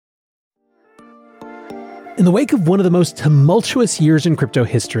In the wake of one of the most tumultuous years in crypto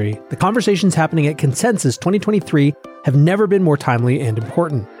history, the conversations happening at Consensus 2023 have never been more timely and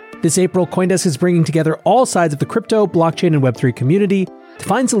important. This April, CoinDesk is bringing together all sides of the crypto, blockchain, and Web3 community to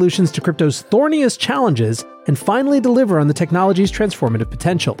find solutions to crypto's thorniest challenges and finally deliver on the technology's transformative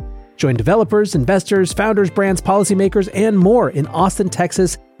potential. Join developers, investors, founders, brands, policymakers, and more in Austin,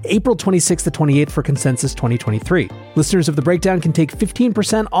 Texas, April 26th to 28th for Consensus 2023. Listeners of The Breakdown can take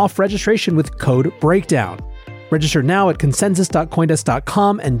 15% off registration with code BREAKDOWN. Register now at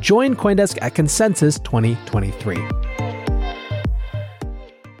consensus.coindesk.com and join CoinDesk at Consensus 2023.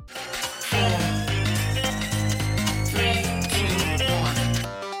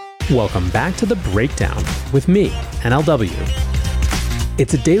 Welcome back to The Breakdown with me, NLW.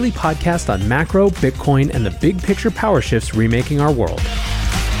 It's a daily podcast on macro, Bitcoin, and the big picture power shifts remaking our world.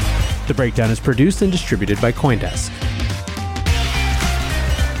 The Breakdown is produced and distributed by CoinDesk.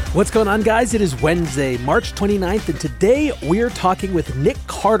 What's going on, guys? It is Wednesday, March 29th, and today we're talking with Nick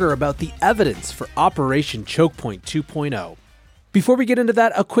Carter about the evidence for Operation Choke Point 2.0. Before we get into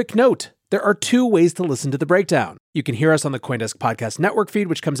that, a quick note. There are two ways to listen to The Breakdown. You can hear us on the CoinDesk Podcast Network feed,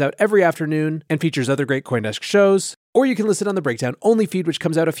 which comes out every afternoon and features other great CoinDesk shows, or you can listen on the Breakdown Only feed, which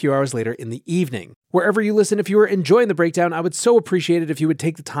comes out a few hours later in the evening. Wherever you listen, if you are enjoying The Breakdown, I would so appreciate it if you would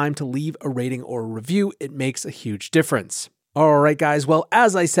take the time to leave a rating or a review. It makes a huge difference. All right, guys. Well,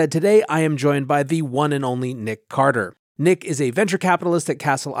 as I said, today I am joined by the one and only Nick Carter. Nick is a venture capitalist at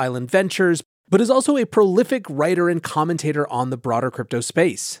Castle Island Ventures, but is also a prolific writer and commentator on the broader crypto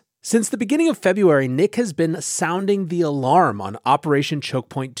space. Since the beginning of February, Nick has been sounding the alarm on Operation Choke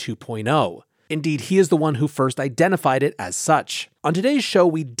Point 2.0. Indeed, he is the one who first identified it as such. On today's show,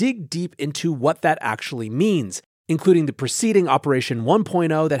 we dig deep into what that actually means, including the preceding Operation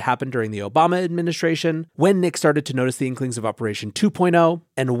 1.0 that happened during the Obama administration, when Nick started to notice the inklings of Operation 2.0,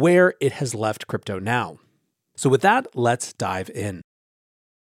 and where it has left crypto now. So with that, let's dive in.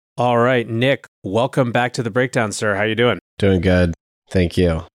 All right, Nick, welcome back to The Breakdown, sir. How you doing? Doing good. Thank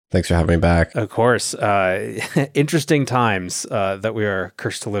you. Thanks for having me back. Of course. Interesting times that we are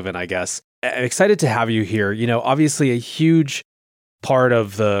cursed to live in, I guess. I'm excited to have you here. You know, obviously a huge part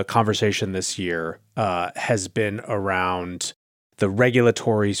of the conversation this year has been around the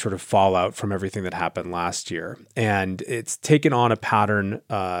regulatory sort of fallout from everything that happened last year. And it's taken on a pattern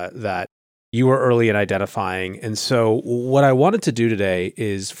that you were early in identifying. And so what I wanted to do today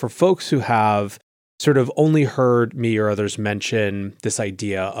is for folks who have sort of only heard me or others mention this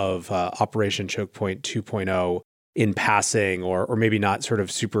idea of Operation Choke Point 2.0 in passing, or maybe not sort of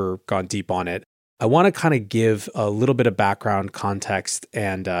super gone deep on it, I want to kind of give a little bit of background context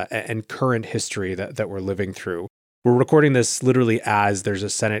and current history that we're living through. We're recording this literally as there's a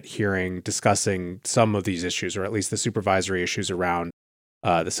Senate hearing discussing some of these issues, or at least the supervisory issues around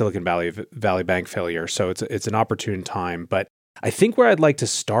the Silicon Valley Bank failure. So it's an opportune time, but I think where I'd like to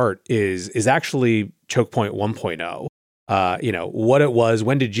start is actually Choke Point 1.0. You know, what it was,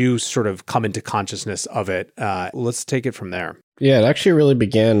 when did you sort of come into consciousness of it? Let's take it from there. Yeah, it actually really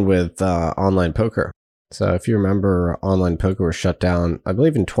began with online poker. So if you remember, online poker was shut down, I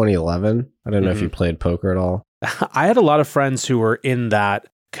believe in 2011. I don't know if you played poker at all. I had a lot of friends who were in that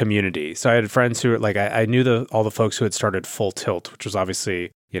community. So I had friends who were like, I knew all the folks who had started Full Tilt, which was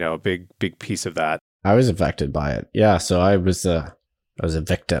obviously, you know, a big piece of that. I was affected by it. Yeah, so I was a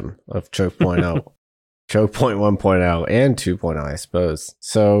victim of Choke Point 0, Choke Point 1.0 and 2.0, I suppose.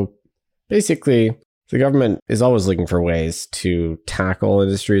 So basically, the government is always looking for ways to tackle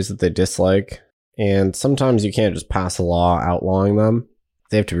industries that they dislike. And sometimes you can't just pass a law outlawing them.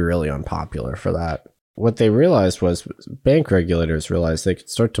 They have to be really unpopular for that. What they realized was bank regulators realized they could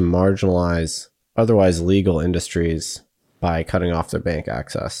start to marginalize otherwise legal industries by cutting off their bank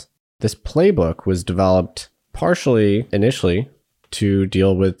access. This playbook was developed partially initially to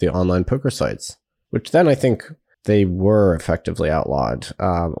deal with the online poker sites, which then I think they were effectively outlawed,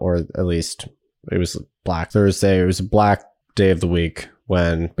 or at least it was Black Thursday. It was a black day of the week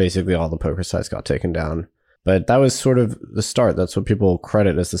when basically all the poker sites got taken down. But that was sort of the start. That's what people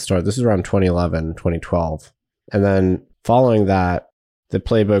credit as the start. This is around 2011, 2012. And then following that, the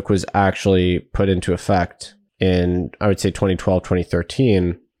playbook was actually put into effect in, I would say, 2012,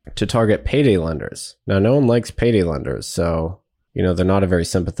 2013 to target payday lenders. Now, no one likes payday lenders, so, you know, they're not a very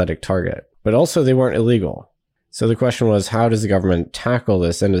sympathetic target. But also, they weren't illegal. So the question was, how does the government tackle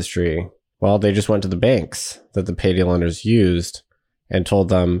this industry? Well, they just went to the banks that the payday lenders used and told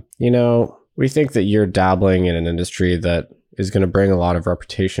them, you know, we think that you're dabbling in an industry that is going to bring a lot of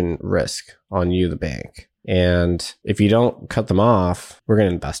reputation risk on you, the bank. And if you don't cut them off, we're going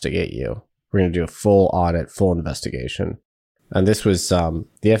to investigate you. We're going to do a full audit, full investigation. And this was, the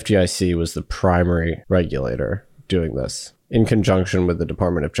FDIC was the primary regulator doing this in conjunction with the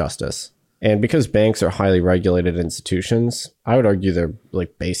Department of Justice. And because banks are highly regulated institutions, I would argue they're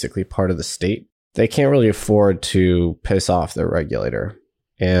like basically part of the state. They can't really afford to piss off their regulator.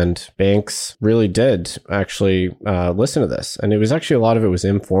 And banks really did actually listen to this. And it was actually, a lot of it was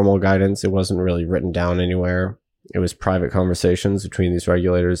informal guidance. It wasn't really written down anywhere. It was private conversations between these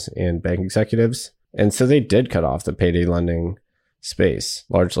regulators and bank executives. And so they did cut off the payday lending space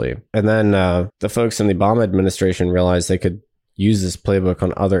largely. And then the folks in the Obama administration realized they could use this playbook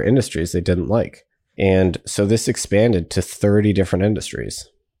on other industries they didn't like. And so this expanded to 30 different industries.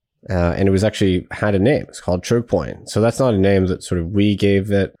 And it was actually had a name. It's called Choke Point. So that's not a name that sort of we gave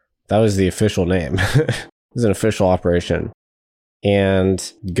it. That was the official name. It was an official operation.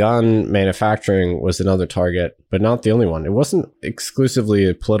 And gun manufacturing was another target, but not the only one. It wasn't exclusively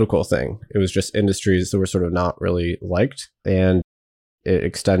a political thing. It was just industries that were sort of not really liked. And it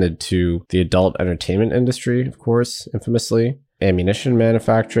extended to the adult entertainment industry, of course, infamously. Ammunition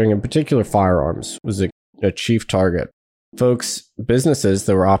manufacturing, in particular firearms, was a chief target. Folks, businesses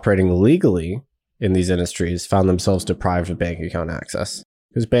that were operating legally in these industries found themselves deprived of bank account access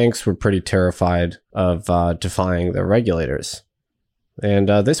because banks were pretty terrified of defying their regulators. And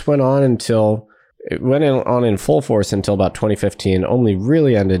this went on in full force until about 2015, only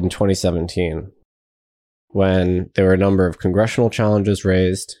really ended in 2017 when there were a number of congressional challenges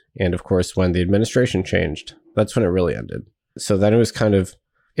raised. And of course, when the administration changed, that's when it really ended. So then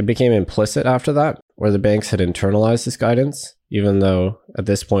it became implicit after that, where the banks had internalized this guidance, even though at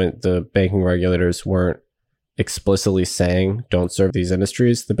this point, the banking regulators weren't explicitly saying, don't serve these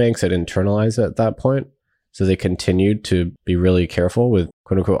industries. The banks had internalized it at that point. So they continued to be really careful with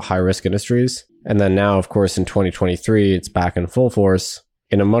quote unquote high risk industries. And then now, of course, in 2023, it's back in full force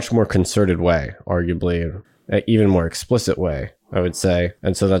in a much more concerted way, arguably, an even more explicit way, I would say.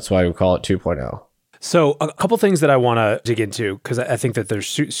 And so that's why we call it 2.0. So a couple things that I want to dig into, because I think that they're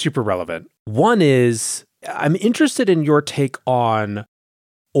super relevant. One is, I'm interested in your take on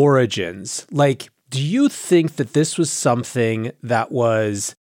origins. Like, do you think that this was something that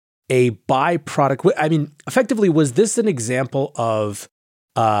was a byproduct? I mean, effectively, was this an example of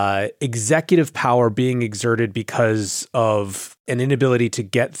executive power being exerted because of an inability to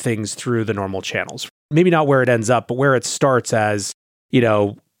get things through the normal channels? Maybe not where it ends up, but where it starts as,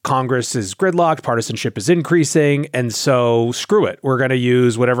 Congress is gridlocked, partisanship is increasing, and so screw it. We're going to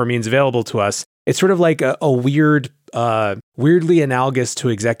use whatever means available to us. It's sort of like a weirdly analogous to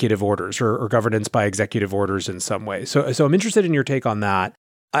executive orders or governance by executive orders in some way. So I'm interested in your take on that.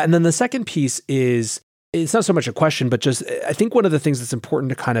 And then the second piece is, it's not so much a question, but just I think one of the things that's important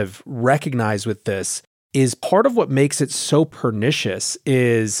to kind of recognize with this is part of what makes it so pernicious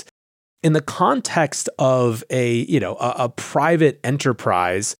is in the context of a private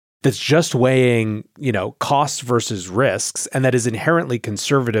enterprise that's just weighing, costs versus risks, and that is inherently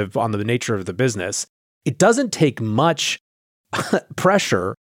conservative on the nature of the business. It doesn't take much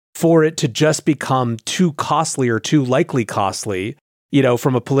pressure for it to just become too costly or too likely costly,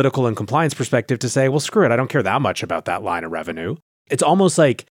 from a political and compliance perspective to say, well, screw it. I don't care that much about that line of revenue. It's almost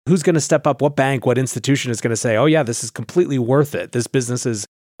like who's going to step up? What bank, what institution is going to say, oh yeah, this is completely worth it. This business is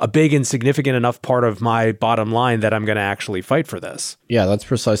a big and significant enough part of my bottom line that I'm going to actually fight for this. Yeah, that's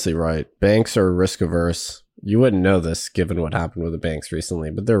precisely right. Banks are risk averse. You wouldn't know this given what happened with the banks recently,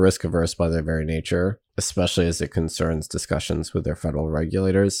 but they're risk averse by their very nature, especially as it concerns discussions with their federal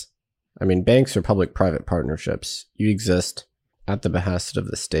regulators. I mean, banks are public-private partnerships. You exist at the behest of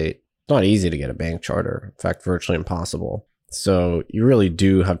the state. It's not easy to get a bank charter. In fact, virtually impossible. So you really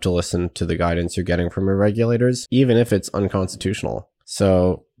do have to listen to the guidance you're getting from your regulators, even if it's unconstitutional.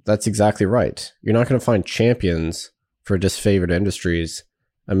 So that's exactly right. You're not going to find champions for disfavored industries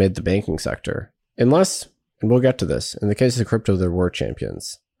amid the banking sector. Unless, and we'll get to this, in the case of crypto, there were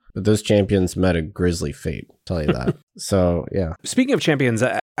champions. But those champions met a grisly fate, I'll tell you that. So, yeah. Speaking of champions,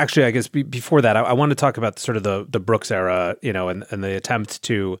 actually, I guess before that, I want to talk about sort of the Brooks era, and the attempt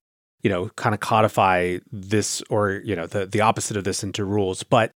to, kind of codify this or, the opposite of this into rules.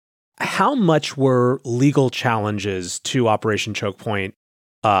 But how much were legal challenges to Operation Choke Point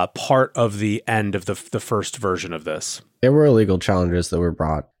part of the end of the first version of this? There were legal challenges that were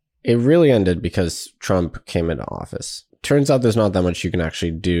brought. It really ended because Trump came into office. Turns out there's not that much you can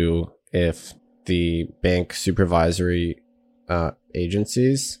actually do if the bank supervisory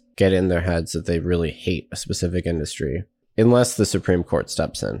agencies get in their heads that they really hate a specific industry, unless the Supreme Court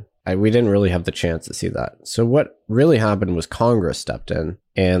steps in. We didn't really have the chance to see that. So what really happened was Congress stepped in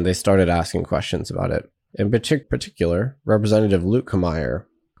and they started asking questions about it. In particular, Representative Luke Kmeyer,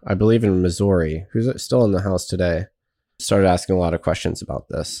 I believe in Missouri, who's still in the House today, started asking a lot of questions about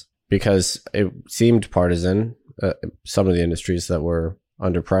this because it seemed partisan. Some of the industries that were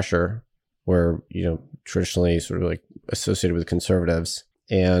under pressure were, traditionally sort of like associated with conservatives.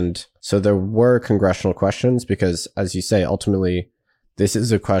 And so there were congressional questions because, as you say, ultimately, this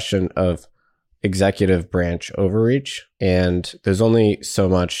is a question of executive branch overreach. And there's only so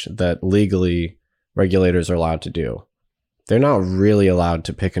much that legally regulators are allowed to do. They're not really allowed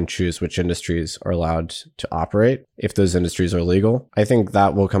to pick and choose which industries are allowed to operate if those industries are legal. I think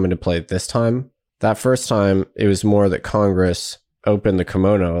that will come into play this time. That first time, it was more that Congress opened the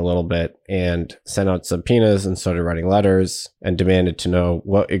kimono a little bit and sent out subpoenas and started writing letters and demanded to know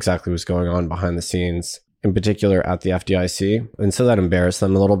what exactly was going on behind the scenes, in particular at the FDIC. And so that embarrassed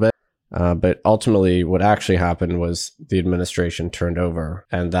them a little bit. But ultimately, what actually happened was the administration turned over,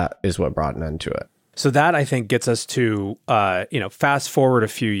 and that is what brought an end to it. So that, I think, gets us to, fast forward a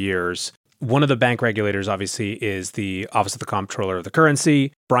few years. One of the bank regulators, obviously, is the Office of the Comptroller of the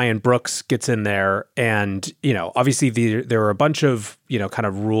Currency. Brian Brooks gets in there. And, obviously, there were a bunch of, kind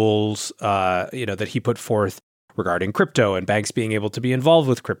of rules, that he put forth regarding crypto and banks being able to be involved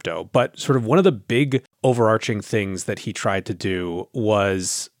with crypto. But sort of one of the big overarching things that he tried to do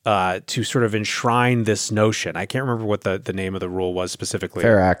was to sort of enshrine this notion. I can't remember what the name of the rule was specifically.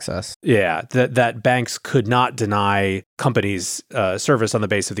 Fair access. Yeah, that banks could not deny companies service on the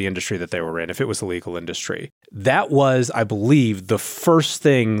base of the industry that they were in if it was a legal industry. That was, I believe, the first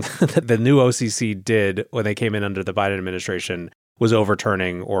thing that the new OCC did when they came in under the Biden administration was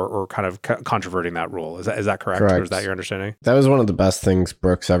overturning or kind of controverting that rule. Is that correct? Correct. Or is that your understanding? That was one of the best things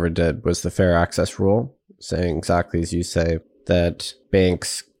Brooks ever did, was the fair access rule, saying exactly as you say, that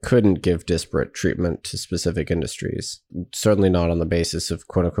banks couldn't give disparate treatment to specific industries, certainly not on the basis of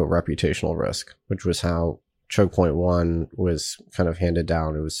quote unquote reputational risk, which was how Choke Point 1 was kind of handed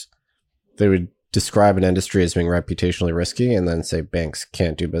down. It was, they would describe an industry as being reputationally risky and then say banks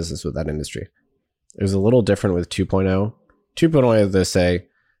can't do business with that industry. It was a little different with 2.0. 2.0, they say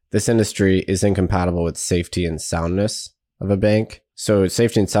this industry is incompatible with safety and soundness of a bank. So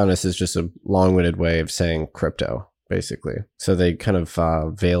safety and soundness is just a long-winded way of saying crypto, basically. So they kind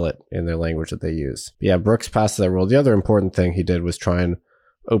of veil it in their language that they use. But yeah, Brooks passed that rule. The other important thing he did was try and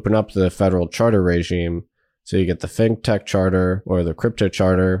open up the federal charter regime. So you get the fintech charter or the crypto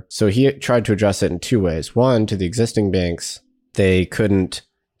charter. So he tried to address it in two ways. One, to the existing banks, they couldn't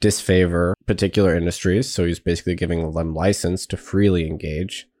disfavor particular industries. So he's basically giving them license to freely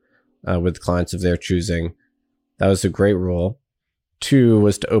engage with clients of their choosing. That was a great rule. Two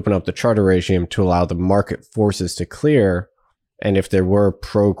was to open up the charter regime to allow the market forces to clear. And if there were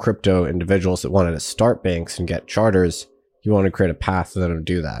pro-crypto individuals that wanted to start banks and get charters, you want to create a path for them to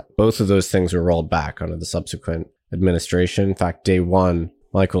do that. Both of those things were rolled back under the subsequent administration. In fact, day one,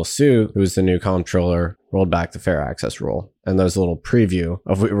 Michael Hsu, who was the new comptroller, rolled back the fair access rule. And that was a little preview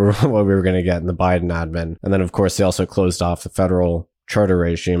of what we were going to get in the Biden admin. And then, of course, they also closed off the federal charter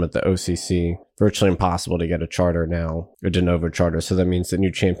regime at the OCC. Virtually impossible to get a charter now, a de novo charter. So that means that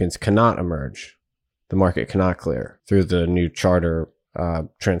new champions cannot emerge. The market cannot clear through the new charter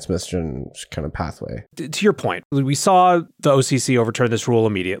transmission kind of pathway. To your point, we saw the OCC overturn this rule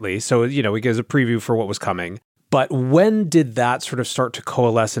immediately. So, it gives a preview for what was coming. But when did that sort of start to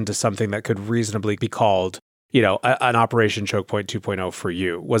coalesce into something that could reasonably be called, an Operation Choke Point 2.0 for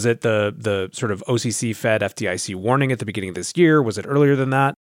you? Was it the sort of OCC Fed FDIC warning at the beginning of this year? Was it earlier than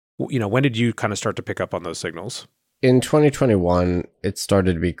that? When did you kind of start to pick up on those signals? In 2021, it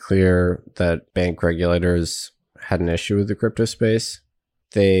started to be clear that bank regulators had an issue with the crypto space.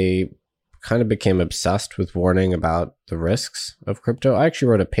 They kind of became obsessed with warning about the risks of crypto. I actually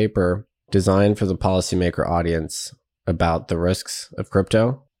wrote a paper designed for the policymaker audience about the risks of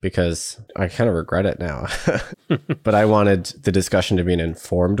crypto because I kind of regret it now. But I wanted the discussion to be an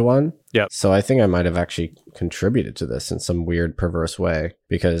informed one. Yeah. So I think I might have actually contributed to this in some weird, perverse way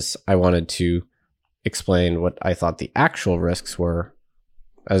because I wanted to explain what I thought the actual risks were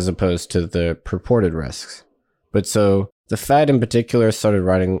as opposed to the purported risks. But so the Fed in particular started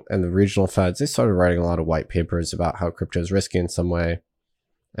writing, and the regional Feds, they started writing a lot of white papers about how crypto is risky in some way.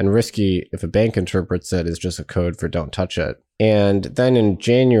 And risky, if a bank interprets it, is just a code for don't touch it. And then in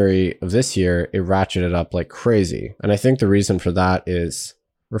January of this year, it ratcheted up like crazy. And I think the reason for that is,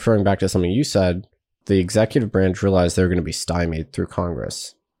 referring back to something you said, the executive branch realized they were going to be stymied through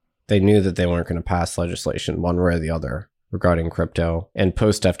Congress. They knew that they weren't going to pass legislation one way or the other regarding crypto. And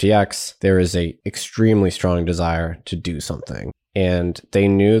post FTX, there is a extremely strong desire to do something. And they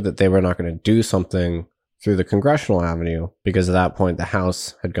knew that they were not going to do something through the congressional avenue, because at that point, the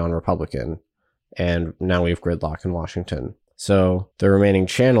House had gone Republican, and now we have gridlock in Washington. So the remaining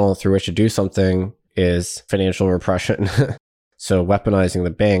channel through which to do something is financial repression. So weaponizing the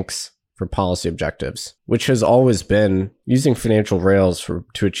banks for policy objectives, which has always been using financial rails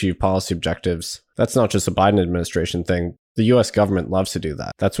to achieve policy objectives. That's not just a Biden administration thing. The US government loves to do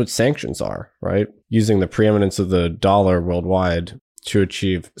that. That's what sanctions are, right? Using the preeminence of the dollar worldwide to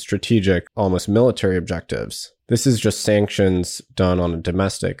achieve strategic, almost military objectives. This is just sanctions done on a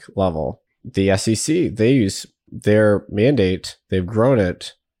domestic level. The SEC, they use their mandate, they've grown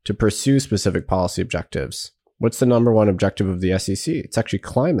it to pursue specific policy objectives. What's the number one objective of the SEC? It's actually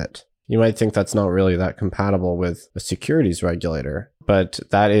climate. You might think that's not really that compatible with a securities regulator, but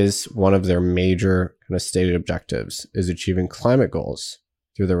that is one of their major kind of stated objectives, is achieving climate goals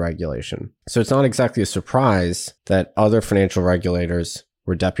through the regulation. So it's not exactly a surprise that other financial regulators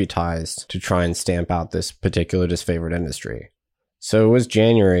were deputized to try and stamp out this particular disfavored industry. So it was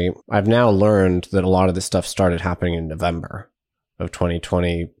January. I've now learned that a lot of this stuff started happening in November of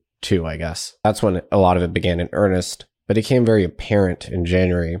 2022, I guess. That's when a lot of it began in earnest, but it became very apparent in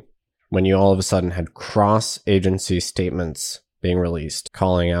January when you all of a sudden had cross-agency statements being released,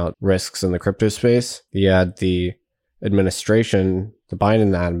 calling out risks in the crypto space. You had the administration, the Biden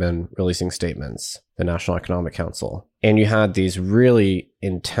admin, releasing statements, the National Economic Council. And you had these really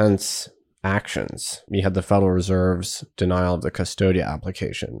intense actions. You had the Federal Reserve's denial of the Custodia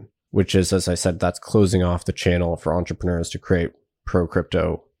application, which is, as I said, that's closing off the channel for entrepreneurs to create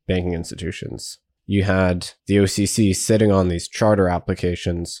pro-crypto banking institutions. You had the OCC sitting on these charter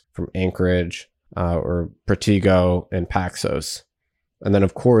applications from Anchorage or Protego and Paxos. And then,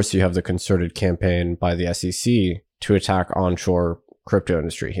 of course, you have the concerted campaign by the SEC to attack onshore crypto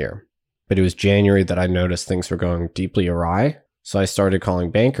industry here. But it was January that I noticed things were going deeply awry. So I started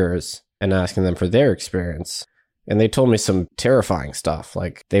calling bankers and asking them for their experience. And they told me some terrifying stuff,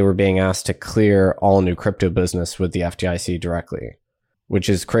 like they were being asked to clear all new crypto business with the FDIC directly, which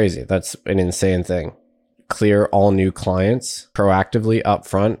is crazy. That's an insane thing. Clear all new clients proactively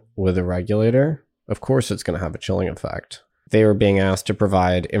upfront with a regulator. Of course, it's going to have a chilling effect. They were being asked to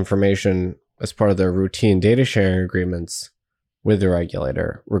provide information as part of their routine data sharing agreements with the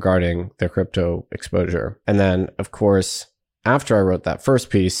regulator regarding their crypto exposure. And then, of course, after I wrote that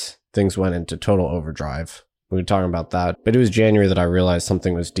first piece, things went into total overdrive. We were talking about that. But it was January that I realized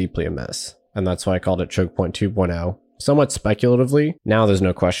something was deeply amiss. And that's why I called it Choke Point 2.0. Somewhat speculatively, now there's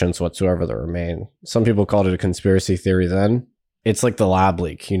no questions whatsoever that remain. Some people called it a conspiracy theory then. It's like the lab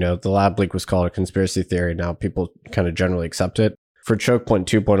leak, the lab leak was called a conspiracy theory. Now people kind of generally accept it. For Choke Point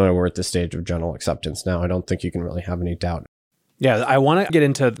 2.0, we're at the stage of general acceptance now. I don't think you can really have any doubt. Yeah, I want to get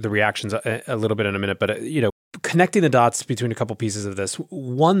into the reactions a little bit in a minute, but connecting the dots between a couple pieces of this.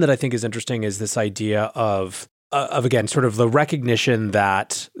 One that I think is interesting is this idea of again, sort of the recognition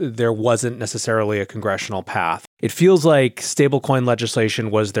that there wasn't necessarily a congressional path. It feels like stablecoin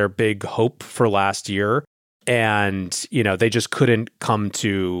legislation was their big hope for last year. And, they just couldn't come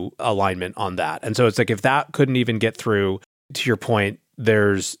to alignment on that. And so it's like, if that couldn't even get through, to your point,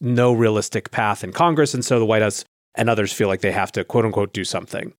 there's no realistic path in Congress. And so the White House and others feel like they have to, quote unquote, do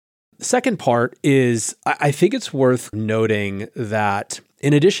something. The second part is, I think it's worth noting that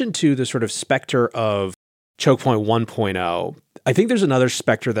in addition to the sort of specter of Choke Point 1.0, I think there's another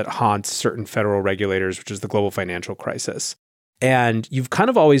specter that haunts certain federal regulators, which is the global financial crisis. And you've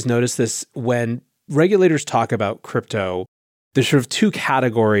kind of always noticed this when regulators talk about crypto, there's sort of two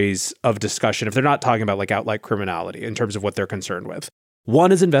categories of discussion if they're not talking about like outright criminality in terms of what they're concerned with.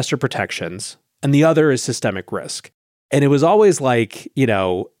 One is investor protections, and the other is systemic risk. And it was always like,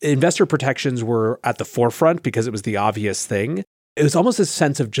 investor protections were at the forefront because it was the obvious thing. It was almost a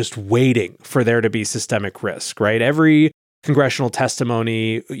sense of just waiting for there to be systemic risk, right? Every congressional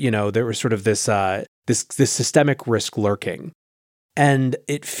testimony, there was sort of this systemic risk lurking. And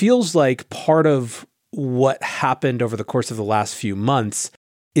it feels like part of what happened over the course of the last few months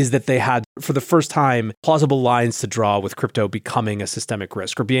is that they had, for the first time, plausible lines to draw with crypto becoming a systemic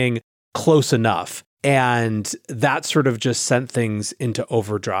risk or being close enough. And that sort of just sent things into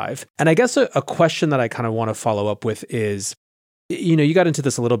overdrive. And I guess a question that I kind of want to follow up with is, you got into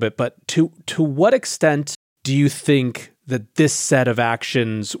this a little bit, but to what extent do you think that this set of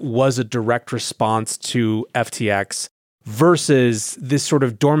actions was a direct response to FTX versus this sort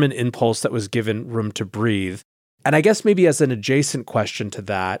of dormant impulse that was given room to breathe? And I guess maybe as an adjacent question to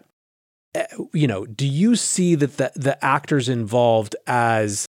that, do you see that the actors involved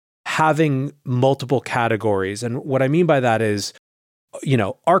as having multiple categories? And what I mean by that is,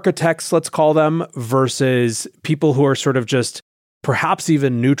 architects, let's call them, versus people who are sort of just perhaps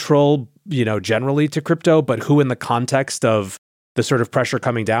even neutral, generally to crypto, but who in the context of the sort of pressure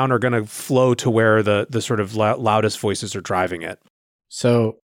coming down are going to flow to where the sort of loudest voices are driving it.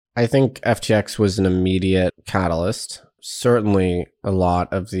 So I think FTX was an immediate catalyst. Certainly, a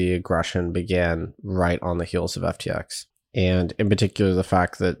lot of the aggression began right on the heels of FTX. And in particular, the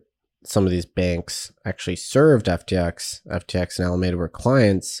fact that some of these banks actually served FTX. FTX and Alameda were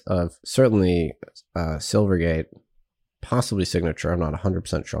clients of certainly Silvergate, possibly Signature. I'm not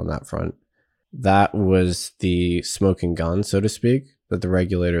 100% sure on that front. That was the smoking gun, so to speak, that the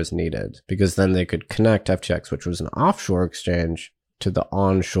regulators needed, because then they could connect FTX, which was an offshore exchange, to the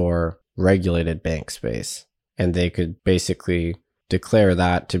onshore regulated bank space. And they could basically declare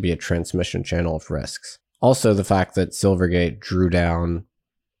that to be a transmission channel of risks. Also, the fact that Silvergate drew down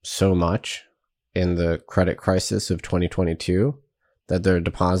so much in the credit crisis of 2022 that their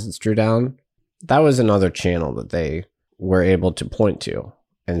deposits drew down, that was another channel that they were able to point to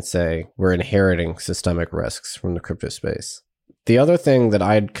and say, we're inheriting systemic risks from the crypto space. The other thing that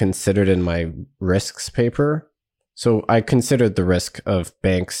I'd considered in my risks paper, so I considered the risk of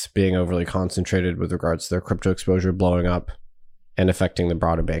banks being overly concentrated with regards to their crypto exposure blowing up and affecting the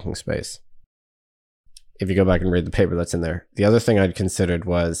broader banking space. If you go back and read the paper that's in there. The other thing I'd considered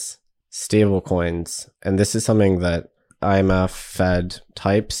was stablecoins. And this is something that IMF, Fed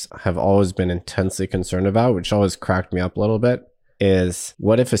types have always been intensely concerned about, which always cracked me up a little bit, is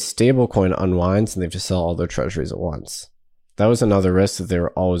what if a stablecoin unwinds and they have to sell all their treasuries at once? That was another risk that they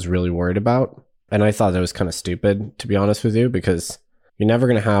were always really worried about. And I thought that was kind of stupid, to be honest with you, because you're never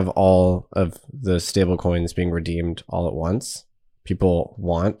going to have all of the stablecoins being redeemed all at once. People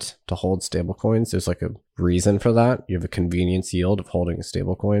want to hold stablecoins. There's like a reason for that. You have a convenience yield of holding a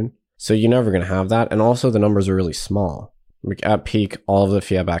stablecoin. So you're never going to have that. And also the numbers are really small. Like at peak, all of the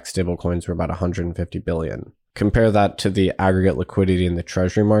fiat-backed stablecoins were about 150 billion. Compare that to the aggregate liquidity in the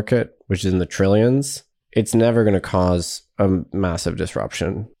treasury market, which is in the trillions. It's never going to cause a massive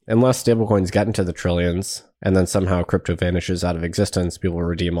disruption. Unless stablecoins get into the trillions and then somehow crypto vanishes out of existence, people will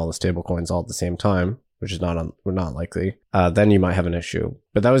redeem all the stablecoins all at the same time, which is not likely, then you might have an issue.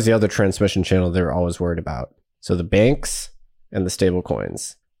 But that was the other transmission channel they were always worried about. So the banks and the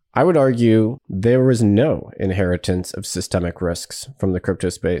stablecoins. I would argue there was no inheritance of systemic risks from the crypto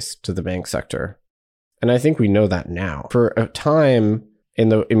space to the bank sector. And I think we know that now. For a time, in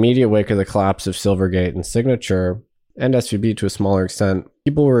the immediate wake of the collapse of Silvergate and Signature, and SVB to a smaller extent,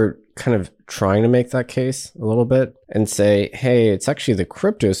 people were kind of trying to make that case a little bit and say, hey, it's actually the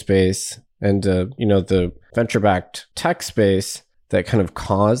crypto space and the venture-backed tech space that kind of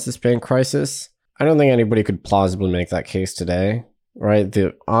caused this bank crisis. I don't think anybody could plausibly make that case today, right?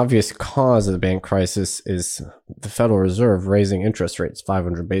 The obvious cause of the bank crisis is the Federal Reserve raising interest rates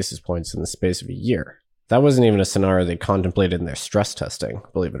 500 basis points in the space of a year. That wasn't even a scenario they contemplated in their stress testing,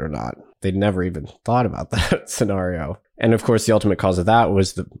 believe it or not. They'd never even thought about that scenario. And of course, the ultimate cause of that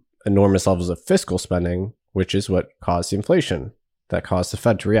was the enormous levels of fiscal spending, which is what caused the inflation that caused the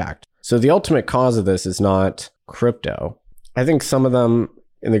Fed to react. So the ultimate cause of this is not crypto. I think some of them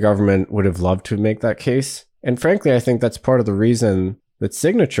in the government would have loved to make that case. And frankly, I think that's part of the reason that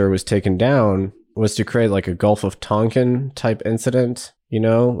Signature was taken down, was to create like a Gulf of Tonkin type incident,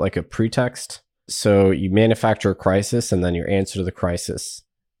 like a pretext. So you manufacture a crisis and then your answer to the crisis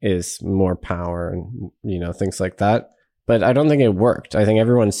is more power and, things like that. But I don't think it worked. I think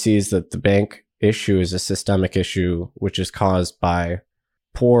everyone sees that the bank issue is a systemic issue, which is caused by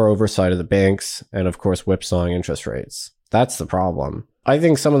poor oversight of the banks and, of course, whipsawing interest rates. That's the problem. I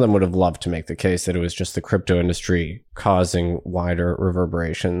think some of them would have loved to make the case that it was just the crypto industry causing wider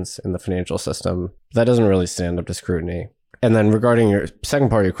reverberations in the financial system. That doesn't really stand up to scrutiny. And then regarding your second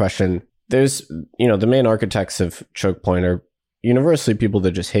part of your question, there's, the main architects of Choke Point are universally people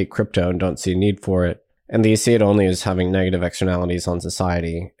that just hate crypto and don't see a need for it. And they see it only as having negative externalities on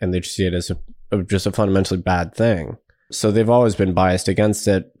society. And they just see it as just a fundamentally bad thing. So they've always been biased against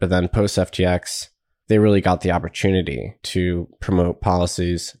it. But then post FTX, they really got the opportunity to promote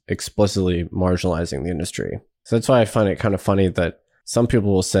policies explicitly marginalizing the industry. So that's why I find it kind of funny that some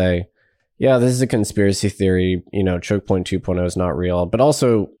people will say, yeah, this is a conspiracy theory, Choke Point 2.0 is not real. But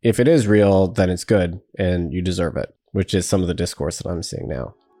also, if it is real, then it's good and you deserve it, which is some of the discourse that I'm seeing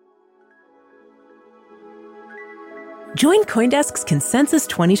now. Join CoinDesk's Consensus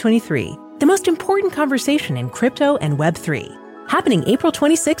 2023, the most important conversation in crypto and Web3, happening April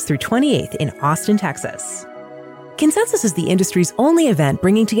 26th through 28th in Austin, Texas. Consensus is the industry's only event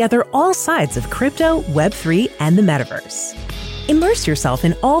bringing together all sides of crypto, Web3, and the metaverse. Immerse yourself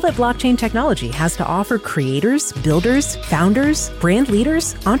in all that blockchain technology has to offer creators, builders, founders, brand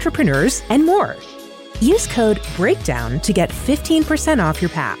leaders, entrepreneurs, and more. Use code BREAKDOWN to get 15% off your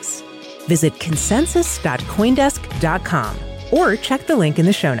pass. Visit consensus.coindesk.com or check the link in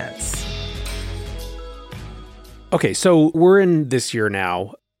the show notes. Okay, so we're in this year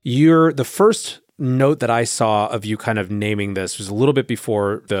now. The first note that I saw of you kind of naming this was a little bit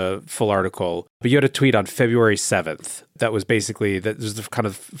before the full article, but you had a tweet on February 7th that was basically, that was the kind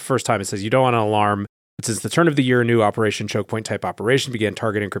of first time it says, you don't want an alarm. Since the turn of the year, a new Operation Choke Point type operation began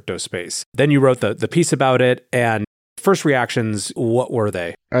targeting crypto space. Then you wrote the piece about it, and first reactions, what were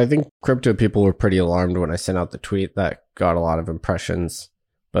they? I think crypto people were pretty alarmed when I sent out the tweet that got a lot of impressions,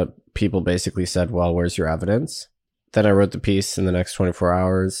 but people basically said, well, where's your evidence? Then I wrote the piece in the next 24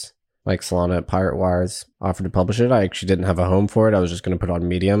 hours. Like Solana at Pirate Wires offered to publish it. I actually didn't have a home for it. I was just going to put it on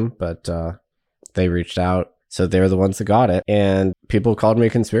Medium, but they reached out. So they're the ones that got it. And people called me a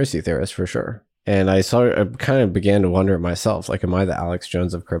conspiracy theorist for sure. And I kind of began to wonder myself, like, am I the Alex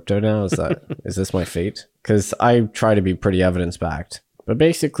Jones of crypto now? Is this my fate? Because I try to be pretty evidence-backed. But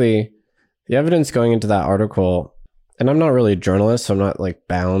basically, the evidence going into that article, and I'm not really a journalist, so I'm not like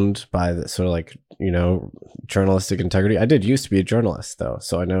bound by the sort of like, journalistic integrity. I did used to be a journalist though,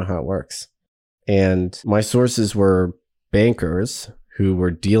 so I know how it works. And my sources were bankers who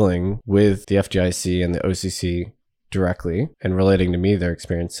were dealing with the FDIC and the OCC directly and relating to me their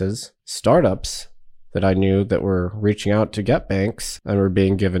experiences. Startups that I knew that were reaching out to get banks and were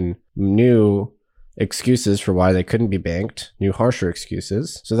being given new excuses for why they couldn't be banked, new harsher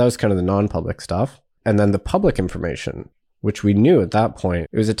excuses. So that was kind of the non-public stuff. And then the public information, which we knew at that point.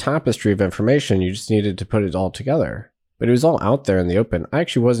 It was a tapestry of information. You just needed to put it all together. But it was all out there in the open. I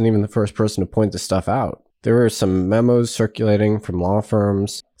actually wasn't even the first person to point this stuff out. There were some memos circulating from law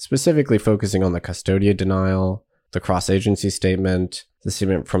firms, specifically focusing on the custodia denial, the cross-agency statement, the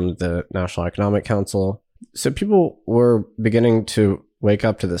statement from the National Economic Council. So people were beginning to wake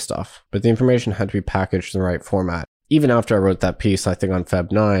up to this stuff, but the information had to be packaged in the right format. Even after I wrote that piece, I think on Feb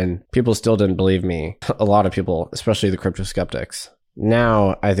 9, people still didn't believe me. A lot of people, especially the crypto skeptics.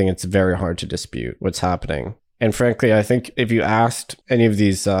 Now, I think it's very hard to dispute what's happening. And frankly, I think if you asked any of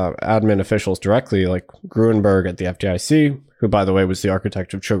these admin officials directly, like Gruenberg at the FDIC, who, by the way, was the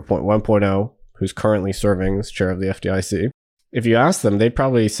architect of Choke Point 1.0, who's currently serving as chair of the FDIC, if you ask them, they'd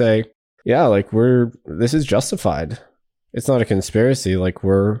probably say, yeah, like this is justified. It's not a conspiracy. Like,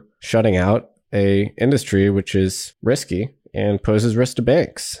 we're shutting out a industry which is risky and poses risk to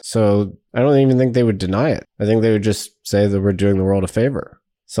banks. So I don't even think they would deny it. I think they would just say that we're doing the world a favor.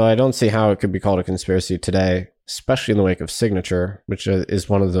 So I don't see how it could be called a conspiracy today, especially in the wake of Signature, which is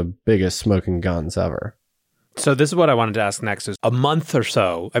one of the biggest smoking guns ever. So this is what I wanted to ask next. Is a month or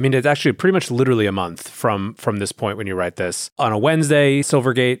so, I mean, it's actually pretty much literally a month from this point when you write this. On a Wednesday,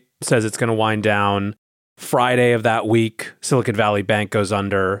 Silvergate says it's going to wind down. Friday of that week, Silicon Valley Bank goes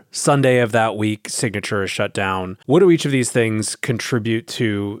under. Sunday of that week, Signature is shut down. What do each of these things contribute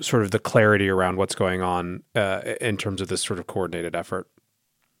to sort of the clarity around what's going on in terms of this sort of coordinated effort?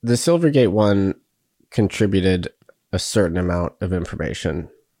 The Silvergate one contributed a certain amount of information.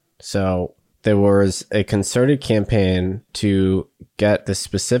 So there was a concerted campaign to get the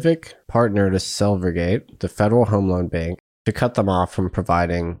specific partner to Silvergate, the Federal Home Loan Bank, to cut them off from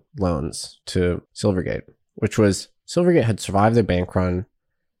providing loans to Silvergate, which was Silvergate had survived the bank run.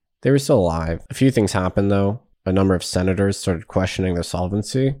 They were still alive. A few things happened, though. A number of senators started questioning their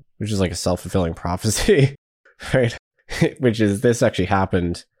solvency, which is like a self-fulfilling prophecy, right? This actually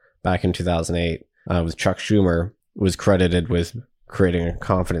happened back in 2008 with Chuck Schumer, was credited with creating a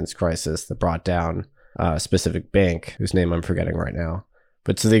confidence crisis that brought down a specific bank, whose name I'm forgetting right now.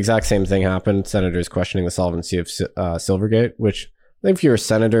 But so the exact same thing happened. Senators questioning the solvency of Silvergate, which I think if you're a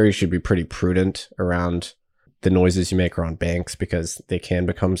senator, you should be pretty prudent around the noises you make around banks because they can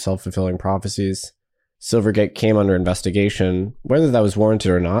become self-fulfilling prophecies. Silvergate came under investigation. Whether that was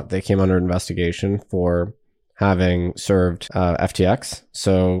warranted or not, they came under investigation for having served FTX.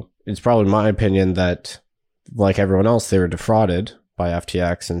 So it's probably my opinion that, like everyone else, they were defrauded by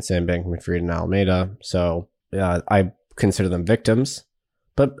FTX and Sam Bankman-Fried and Alameda. So I consider them victims.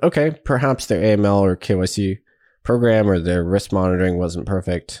 But okay, perhaps their AML or KYC program or their risk monitoring wasn't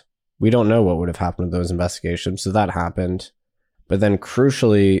perfect. We don't know what would have happened to those investigations, so that happened. But then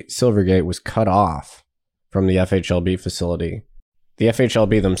crucially, Silvergate was cut off from the FHLB facility. The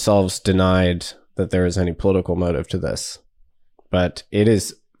FHLB themselves denied that there is any political motive to this. But it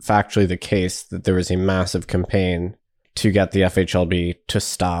is factually the case that there was a massive campaign to get the FHLB to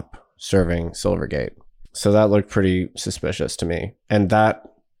stop serving Silvergate. So that looked pretty suspicious to me. And that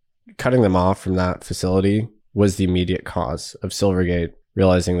cutting them off from that facility was the immediate cause of Silvergate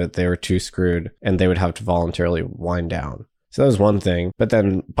realizing that they were too screwed and they would have to voluntarily wind down. So that was one thing. But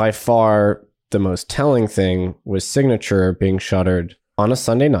then by far the most telling thing was Signature being shuttered on a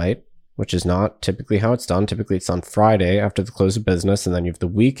Sunday night, which is not typically how it's done. Typically it's on Friday after the close of business, and then you have the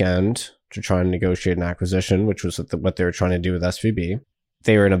weekend to try and negotiate an acquisition, which was what they were trying to do with SVB.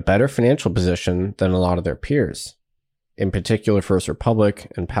 they were in a better financial position than a lot of their peers, in particular First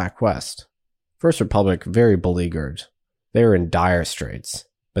Republic and PacWest. First Republic, very beleaguered. They were in dire straits,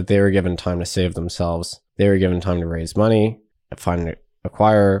 but they were given time to save themselves. They were given time to raise money,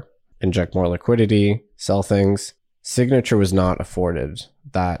 acquire, inject more liquidity, sell things. Signature was not afforded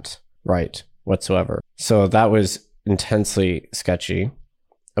that right whatsoever. So that was intensely sketchy.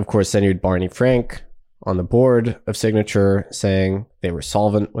 Of course, then you had Barney Frank on the board of Signature saying they were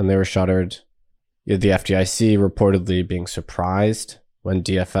solvent when they were shuttered. You had the FDIC reportedly being surprised when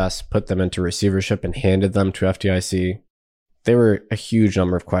DFS put them into receivership and handed them to FDIC. There were a huge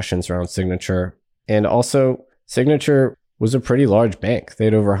number of questions around Signature. And also, Signature was a pretty large bank. They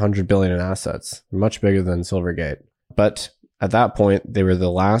had over $100 billion in assets, much bigger than Silvergate. But at that point, they were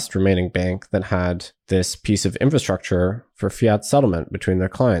the last remaining bank that had this piece of infrastructure for fiat settlement between their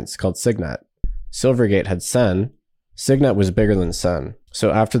clients called Signet. Silvergate had Sen. Signet was bigger than Sen.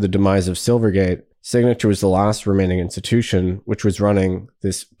 So after the demise of Silvergate, Signature was the last remaining institution which was running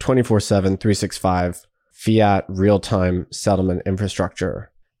this 24/7, 365 fiat real-time settlement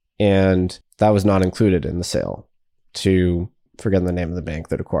infrastructure. And that was not included in the sale to, forget the name of the bank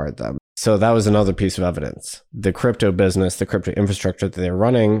that acquired them. So that was another piece of evidence. The crypto business, the crypto infrastructure that they're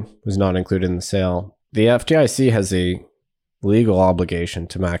running was not included in the sale. The FDIC has a legal obligation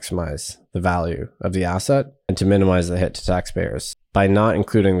to maximize the value of the asset and to minimize the hit to taxpayers. By not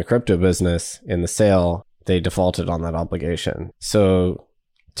including the crypto business in the sale, they defaulted on that obligation. So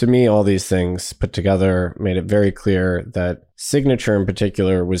to me, all these things put together made it very clear that Signature in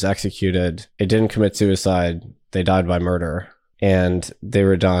particular was executed. It didn't commit suicide. They died by murder. And they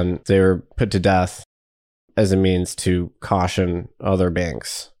were put to death as a means to caution other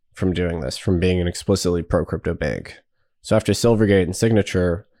banks from doing this, from being an explicitly pro-crypto bank. So after Silvergate and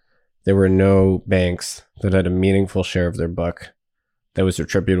Signature, there were no banks that had a meaningful share of their book that was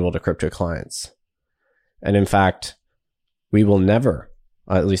attributable to crypto clients. And in fact, we will never,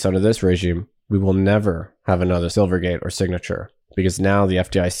 at least under this regime, we will never have another Silvergate or Signature, because now the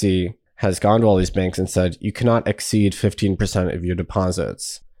FDIC has gone to all these banks and said, you cannot exceed 15% of your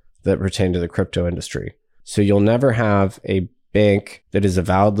deposits that pertain to the crypto industry. So you'll never have a bank that is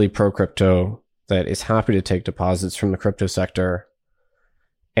avowedly pro-crypto, that is happy to take deposits from the crypto sector,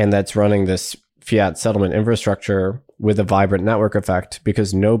 and that's running this fiat settlement infrastructure with a vibrant network effect,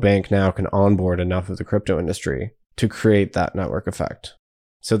 because no bank now can onboard enough of the crypto industry to create that network effect.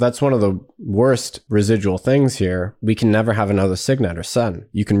 So that's one of the worst residual things here. We can never have another Signet or Sen.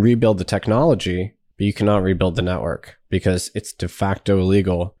 You can rebuild the technology, but you cannot rebuild the network, because it's de facto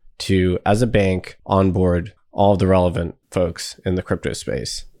illegal to, as a bank, onboard all of the relevant folks in the crypto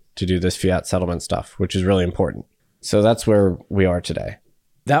space to do this fiat settlement stuff, which is really important. So that's where we are today.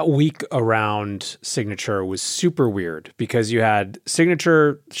 That week around Signature was super weird because you had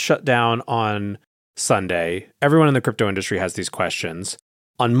Signature shut down on Sunday. Everyone in the crypto industry has these questions.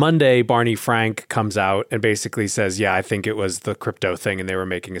 On Monday, Barney Frank comes out and basically says, yeah, I think it was the crypto thing and they were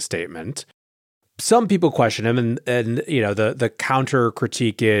making a statement. Some people question him, and you know, the counter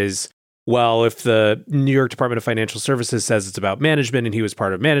critique is, well, if the New York Department of Financial Services says it's about management and he was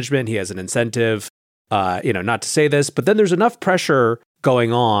part of management, he has an incentive, not to say this, but then there's enough pressure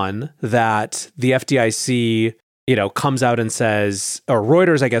going on that the FDIC, comes out and says, or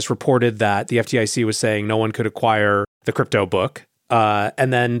Reuters, I guess, reported that the FDIC was saying no one could acquire the crypto book.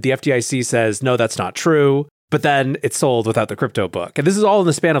 And then the FDIC says, no, that's not true. But then it's sold without the crypto book. And this is all in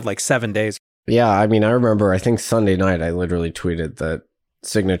the span of like 7 days. Yeah, I mean, I remember, I think Sunday night, I literally tweeted that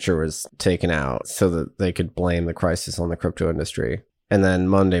Signature was taken out so that they could blame the crisis on the crypto industry. And then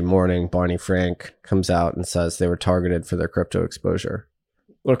Monday morning, Barney Frank comes out and says they were targeted for their crypto exposure.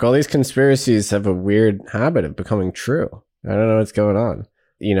 Look, all these conspiracies have a weird habit of becoming true. I don't know what's going on.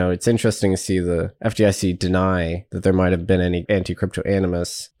 It's interesting to see the FDIC deny that there might have been any anti-crypto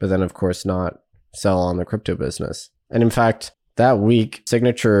animus, but then, of course, not sell on the crypto business. And in fact, that week,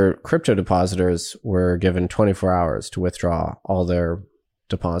 Signature crypto depositors were given 24 hours to withdraw all their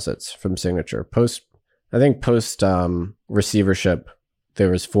deposits from Signature. Post receivership,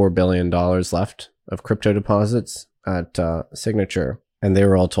 there was $4 billion left of crypto deposits at Signature, and they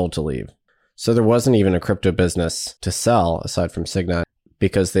were all told to leave. So there wasn't even a crypto business to sell aside from Signet,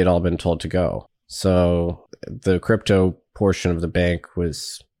 because they'd all been told to go. So the crypto portion of the bank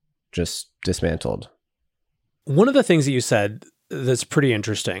was just dismantled. One of the things that you said that's pretty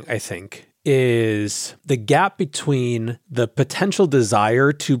interesting, I think, is the gap between the potential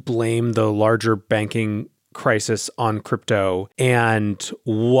desire to blame the larger banking crisis on crypto and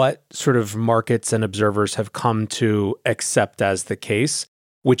what sort of markets and observers have come to accept as the case.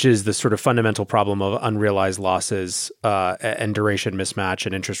 which is the sort of fundamental problem of unrealized losses and duration mismatch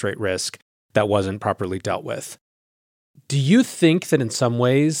and interest rate risk that wasn't properly dealt with. Do you think that in some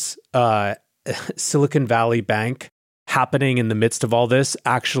ways, Silicon Valley Bank happening in the midst of all this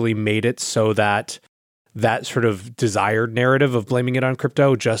actually made it so that that sort of desired narrative of blaming it on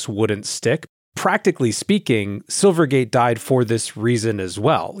crypto just wouldn't stick? Practically speaking, Silvergate died for this reason as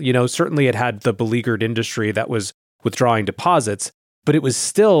well. Certainly it had the beleaguered industry that was withdrawing deposits, but it was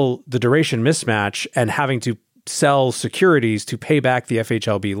still the duration mismatch and having to sell securities to pay back the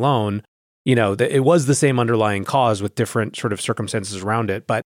FHLB loan. It was the same underlying cause with different sort of circumstances around it.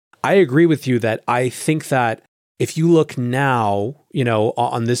 But I agree with you that I think that if you look now,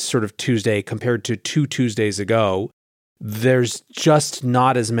 on this sort of Tuesday compared to 2 Tuesdays ago, there's just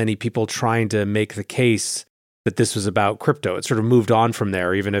not as many people trying to make the case that this was about crypto. It sort of moved on from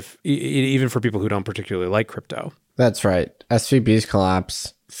there, even for people who don't particularly like crypto. That's right. SVB's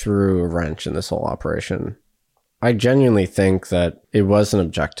collapse threw a wrench in this whole operation. I genuinely think that it was an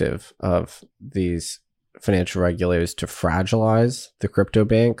objective of these financial regulators to fragilize the crypto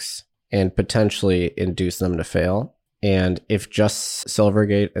banks and potentially induce them to fail. And if just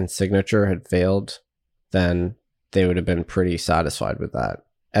Silvergate and Signature had failed, then they would have been pretty satisfied with that.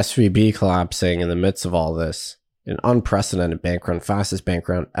 SVB collapsing in the midst of all this, an unprecedented bank run, fastest bank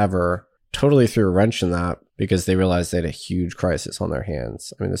run ever, totally threw a wrench in that because they realized they had a huge crisis on their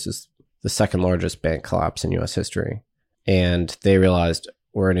hands. I mean, this is the second largest bank collapse in US history. And they realized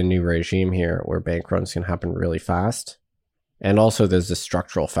we're in a new regime here where bank runs can happen really fast. And also there's the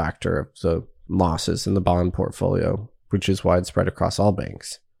structural factor of the losses in the bond portfolio, which is widespread across all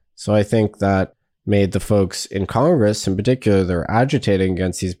banks. So I think that made the folks in Congress, in particular, that are agitating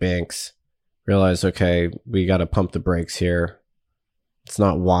against these banks, realize, okay, we got to pump the brakes here. It's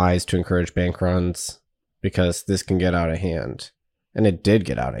not wise to encourage bank runs because this can get out of hand. And it did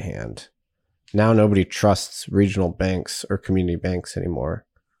get out of hand. Now nobody trusts regional banks or community banks anymore.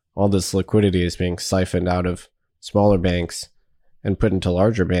 All this liquidity is being siphoned out of smaller banks and put into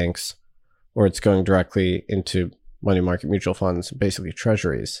larger banks, or it's going directly into money market mutual funds, basically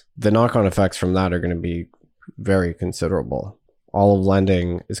treasuries. The knock-on effects from that are going to be very considerable. All of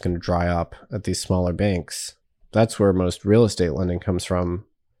lending is going to dry up at these smaller banks. That's where most real estate lending comes from.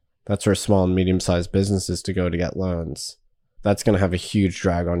 That's where small and medium-sized businesses to go to get loans. That's going to have a huge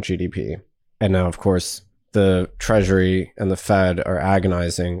drag on GDP. And now, of course, the Treasury and the Fed are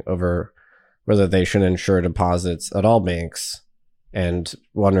agonizing over whether they should insure deposits at all banks and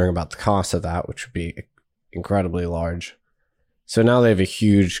wondering about the cost of that, which would be incredibly large. So now they have a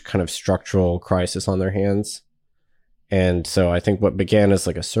huge kind of structural crisis on their hands. And so I think what began as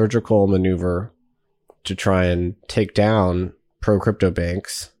like a surgical maneuver to try and take down pro-crypto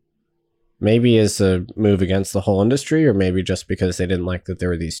banks, maybe is a move against the whole industry, or maybe just because they didn't like that there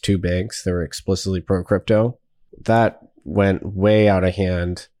were these two banks that were explicitly pro-crypto. That went way out of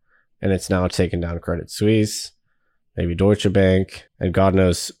hand, and it's now taken down Credit Suisse, maybe Deutsche Bank, and God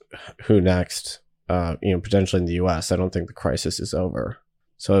knows who next, potentially in the US. I don't think the crisis is over.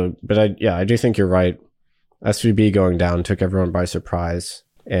 So, but I do think you're right. SVB going down took everyone by surprise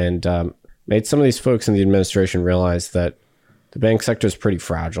and made some of these folks in the administration realize that the bank sector is pretty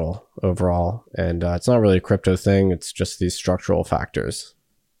fragile overall. And it's not really a crypto thing. It's just these structural factors.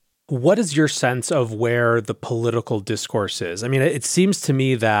 What is your sense of where the political discourse is? I mean, it seems to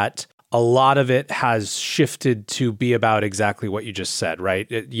me that a lot of it has shifted to be about exactly what you just said, right?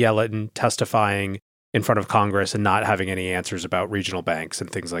 Yellen testifying in front of Congress and not having any answers about regional banks and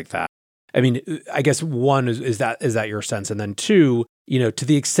things like that. I mean, I guess one, is that your sense? And then two, to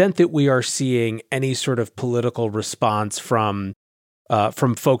the extent that we are seeing any sort of political response from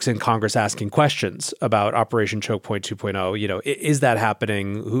folks in Congress asking questions about Operation Choke Point 2.0, is that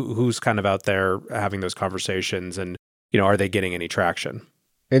happening? Who's kind of out there having those conversations? And, are they getting any traction?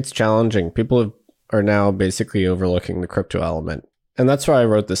 It's challenging. People are now basically overlooking the crypto element. And that's why I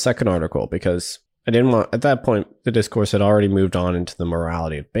wrote the second article, because I didn't want, at that point, the discourse had already moved on into the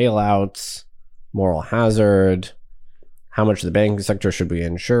morality of bailouts, moral hazard, how much of the banking sector should we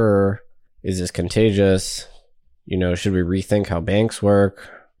insure? Is this contagious? Should we rethink how banks work?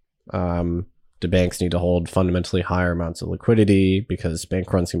 Do banks need to hold fundamentally higher amounts of liquidity because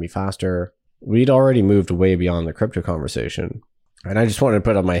bank runs can be faster? We'd already moved way beyond the crypto conversation. And I just wanted to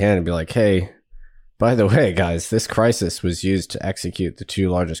put up my hand and be like, hey, by the way, guys, this crisis was used to execute the two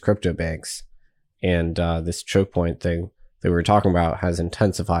largest crypto banks. And this choke point thing that we were talking about has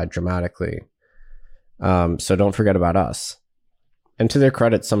intensified dramatically. So don't forget about us. And to their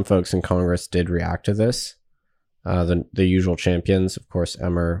credit, some folks in Congress did react to this. The usual champions, of course,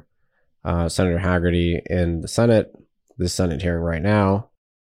 Emmer, Senator Hagerty in the Senate hearing right now.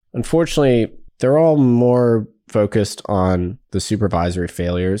 Unfortunately, they're all more focused on the supervisory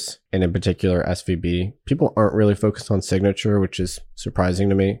failures, and in particular SVB. People aren't really focused on Signature, which is surprising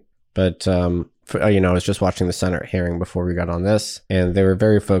to me. But, I was just watching the Senate hearing before we got on this, and they were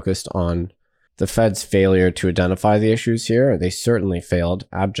very focused on the Fed's failure to identify the issues here. They certainly failed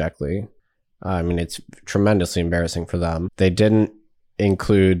abjectly. It's tremendously embarrassing for them. They didn't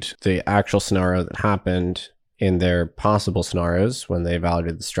include the actual scenario that happened in their possible scenarios when they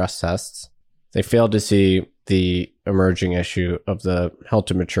evaluated the stress tests. They failed to see the emerging issue of the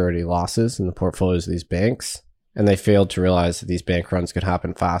held-to-maturity losses in the portfolios of these banks. And they failed to realize that these bank runs could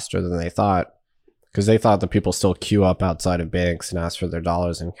happen faster than they thought, because they thought that people still queue up outside of banks and ask for their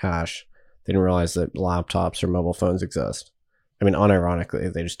dollars in cash. They didn't realize that laptops or mobile phones exist.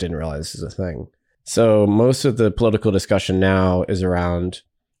 Unironically, they just didn't realize this is a thing. So most of the political discussion now is around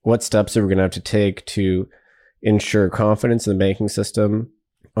what steps are we going to have to take to ensure confidence in the banking system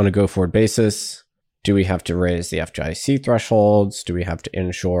on a go-forward basis. Do we have to raise the FDIC thresholds? Do we have to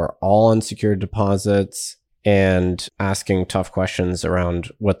insure all unsecured deposits? And asking tough questions around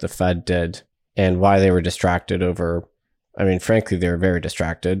what the Fed did and why they were distracted over. Frankly, they were very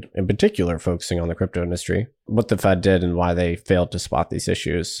distracted, in particular, focusing on the crypto industry, what the Fed did and why they failed to spot these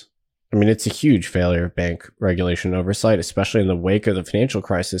issues. It's a huge failure of bank regulation oversight, especially in the wake of the financial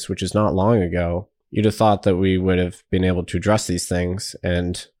crisis, which is not long ago. You'd have thought that we would have been able to address these things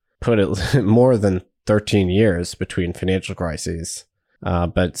and put it more than 13 years between financial crises.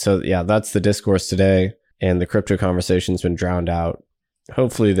 That's the discourse today. And the crypto conversation's been drowned out.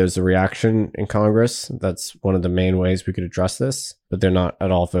 Hopefully there's a reaction in Congress. That's one of the main ways we could address this, but they're not at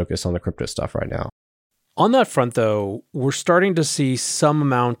all focused on the crypto stuff right now. On that front, though, we're starting to see some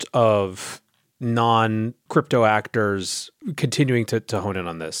amount of non-crypto actors continuing to hone in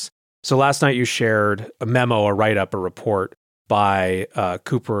on this. So last night you shared a memo, a write-up, a report by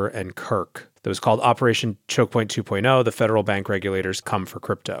Cooper and Kirk that was called Operation Choke Point 2.0, The Federal Bank Regulators Come for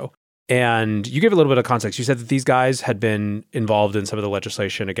Crypto. And you gave a little bit of context. You said that these guys had been involved in some of the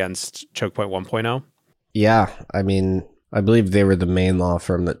legislation against Choke Point 1.0. Yeah. I believe they were the main law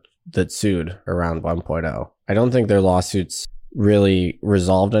firm that sued around 1.0. I don't think their lawsuits really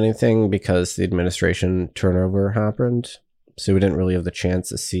resolved anything because the administration turnover happened. So we didn't really have the chance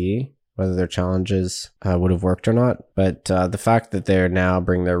to see whether their challenges would have worked or not. But the fact that they're now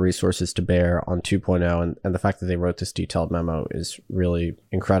bringing their resources to bear on 2.0 and the fact that they wrote this detailed memo is really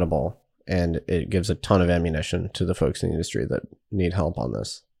incredible. And it gives a ton of ammunition to the folks in the industry that need help on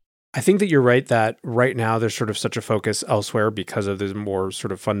this. I think that you're right that right now there's sort of such a focus elsewhere because of the more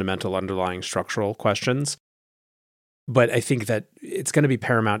sort of fundamental underlying structural questions. But I think that it's going to be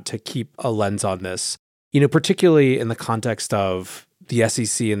paramount to keep a lens on this, particularly in the context of the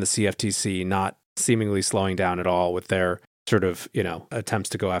SEC and the CFTC not seemingly slowing down at all with their sort of, attempts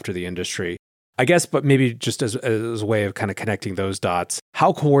to go after the industry. I guess, but maybe just as a way of kind of connecting those dots,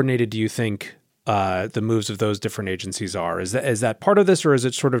 how coordinated do you think the moves of those different agencies are? Is that part of this, or is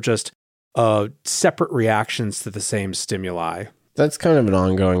it sort of just separate reactions to the same stimuli? That's kind of an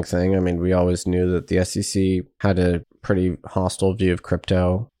ongoing thing. We always knew that the SEC had a pretty hostile view of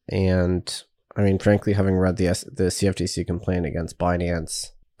crypto. And frankly, having read the CFTC complaint against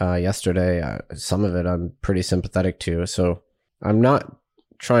Binance yesterday, some of it I'm pretty sympathetic to. So I'm not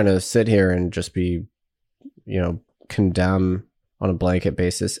trying to sit here and just be, condemn on a blanket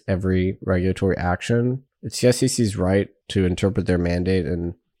basis every regulatory action. It's the SEC's right to interpret their mandate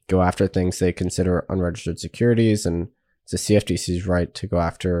and go after things they consider unregistered securities, and it's the CFTC's right to go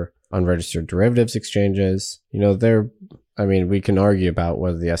after unregistered derivatives exchanges. We can argue about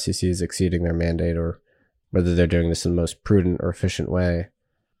whether the SEC is exceeding their mandate or whether they're doing this in the most prudent or efficient way.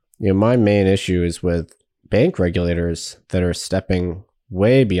 My main issue is with bank regulators that are stepping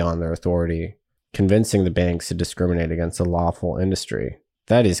way beyond their authority, convincing the banks to discriminate against a lawful industry.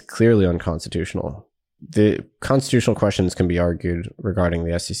 That is clearly unconstitutional. The constitutional questions can be argued regarding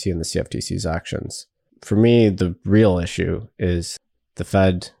the SEC and the CFTC's actions. For me, the real issue is the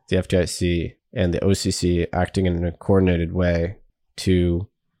Fed, the FDIC, and the OCC acting in a coordinated way to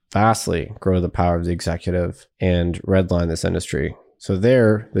vastly grow the power of the executive and redline this industry. So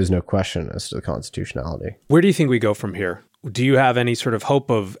there's no question as to the constitutionality. Where do you think we go from here? Do you have any sort of hope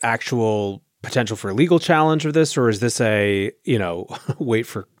of actual potential for a legal challenge of this, or is this a, wait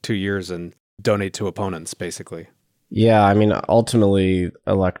for 2 years and donate to opponents, basically? Yeah, ultimately,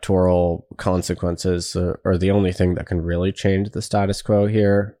 electoral consequences are the only thing that can really change the status quo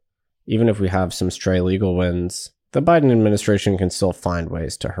here. Even if we have some stray legal wins, the Biden administration can still find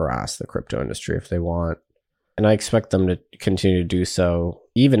ways to harass the crypto industry if they want. And I expect them to continue to do so,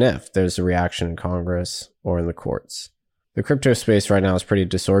 even if there's a reaction in Congress or in the courts. the crypto space right now is pretty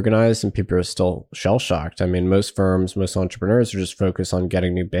disorganized and people are still shell-shocked. I mean, most firms, most entrepreneurs are just focused on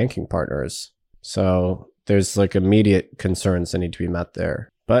getting new banking partners. So there's like immediate concerns that need to be met there.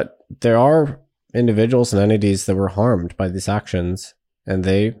 But there are individuals and entities that were harmed by these actions, and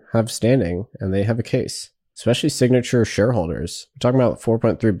they have standing and they have a case, especially Signature shareholders. We're talking about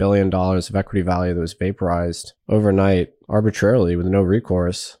 $4.3 billion of equity value that was vaporized overnight arbitrarily with no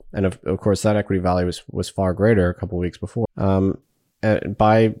recourse. And of course, that equity value was far greater a couple of weeks before by,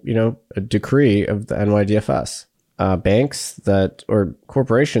 a decree of the NYDFS. Banks or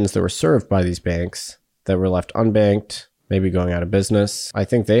corporations that were served by these banks that were left unbanked, maybe going out of business, I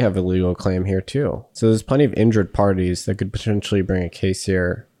think they have a legal claim here too. So there's plenty of injured parties that could potentially bring a case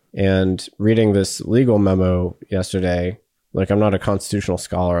here. And reading this legal memo yesterday, I'm not a constitutional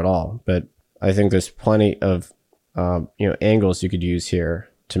scholar at all, but I think there's plenty of angles you could use here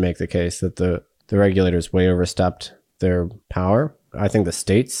to make the case that the regulators way overstepped their power. I think the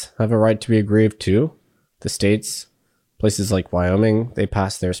states have a right to be aggrieved too. The states, places like Wyoming, they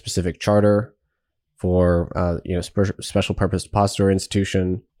passed their specific charter for special purpose depository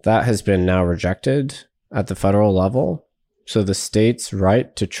institution. That has been now rejected at the federal level. So the state's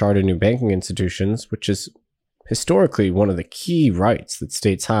right to charter new banking institutions, which is historically one of the key rights that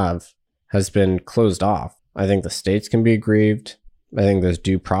states have, has been closed off. I think the states can be aggrieved. I think there's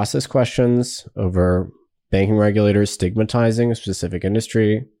due process questions over banking regulators stigmatizing a specific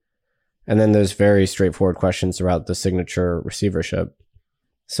industry. And then there's very straightforward questions about the Signature receivership.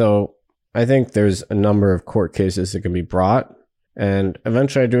 So I think there's a number of court cases that can be brought. And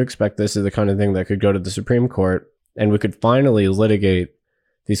eventually I do expect this is the kind of thing that could go to the Supreme Court, and we could finally litigate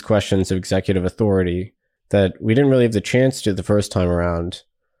these questions of executive authority that we didn't really have the chance to the first time around.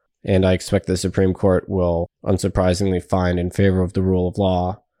 And I expect the Supreme Court will unsurprisingly find in favor of the rule of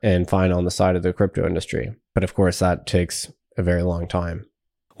law and find on the side of the crypto industry. But of course, that takes a very long time.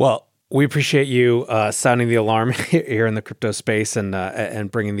 Well, we appreciate you sounding the alarm here in the crypto space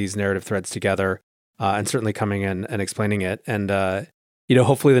and bringing these narrative threads together and certainly coming in and explaining it. And,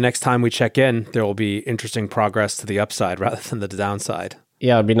 hopefully the next time we check in, there will be interesting progress to the upside rather than the downside.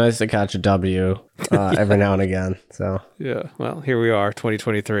 Yeah, it'd be nice to catch a W every now and again. So yeah, well, here we are,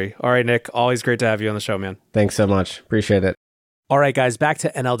 2023. All right, Nick, always great to have you on the show, man. Thanks so much. Appreciate it. All right, guys, back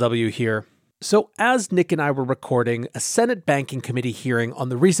to NLW here. So as Nick and I were recording, a Senate Banking Committee hearing on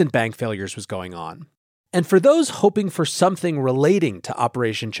the recent bank failures was going on. And for those hoping for something relating to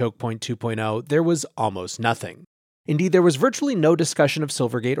Operation Choke Point 2.0, there was almost nothing. Indeed, there was virtually no discussion of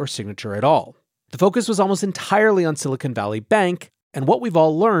Silvergate or Signature at all. The focus was almost entirely on Silicon Valley Bank and what we've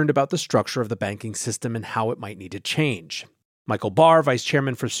all learned about the structure of the banking system and how it might need to change. Michael Barr, Vice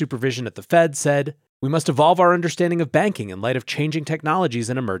Chairman for Supervision at the Fed, said, "We must evolve our understanding of banking in light of changing technologies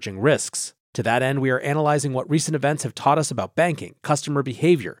and emerging risks. To that end, we are analyzing what recent events have taught us about banking, customer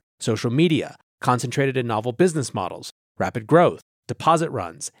behavior, social media, concentrated in novel business models, rapid growth, deposit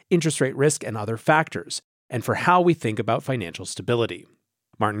runs, interest rate risk, and other factors, and for how we think about financial stability."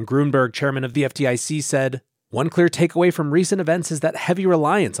 Martin Gruenberg, chairman of the FDIC, said, "One clear takeaway from recent events is that heavy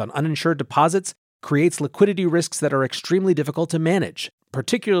reliance on uninsured deposits creates liquidity risks that are extremely difficult to manage,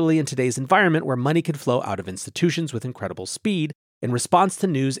 particularly in today's environment where money can flow out of institutions with incredible speed in response to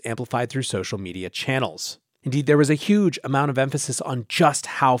news amplified through social media channels." Indeed, there was a huge amount of emphasis on just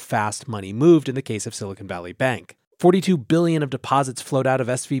how fast money moved in the case of Silicon Valley Bank. 42 billion of deposits flowed out of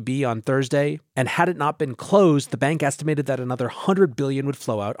SVB on Thursday, and had it not been closed, the bank estimated that another 100 billion would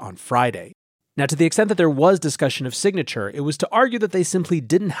flow out on Friday. Now, to the extent that there was discussion of Signature, it was to argue that they simply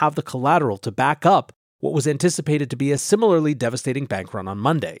didn't have the collateral to back up what was anticipated to be a similarly devastating bank run on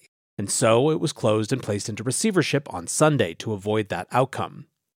Monday. And so it was closed and placed into receivership on Sunday to avoid that outcome.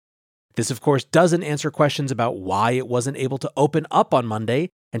 This, of course, doesn't answer questions about why it wasn't able to open up on Monday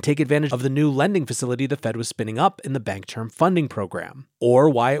and take advantage of the new lending facility the Fed was spinning up in the Bank Term Funding Program, or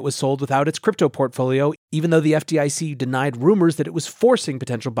why it was sold without its crypto portfolio, even though the FDIC denied rumors that it was forcing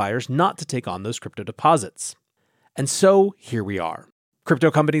potential buyers not to take on those crypto deposits. And so here we are.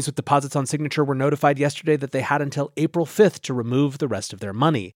 Crypto companies with deposits on Signature were notified yesterday that they had until April 5th to remove the rest of their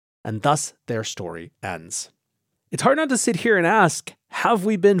money, and thus their story ends. It's hard not to sit here and ask, have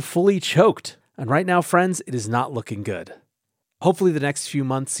we been fully choked? And right now, friends, it is not looking good. Hopefully the next few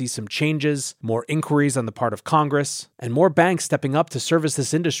months see some changes, more inquiries on the part of Congress, and more banks stepping up to service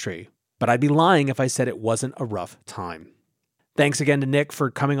this industry. But I'd be lying if I said it wasn't a rough time. Thanks again to Nick for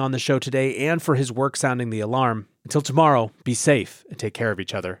coming on the show today and for his work sounding the alarm. Until tomorrow, be safe and take care of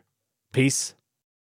each other. Peace.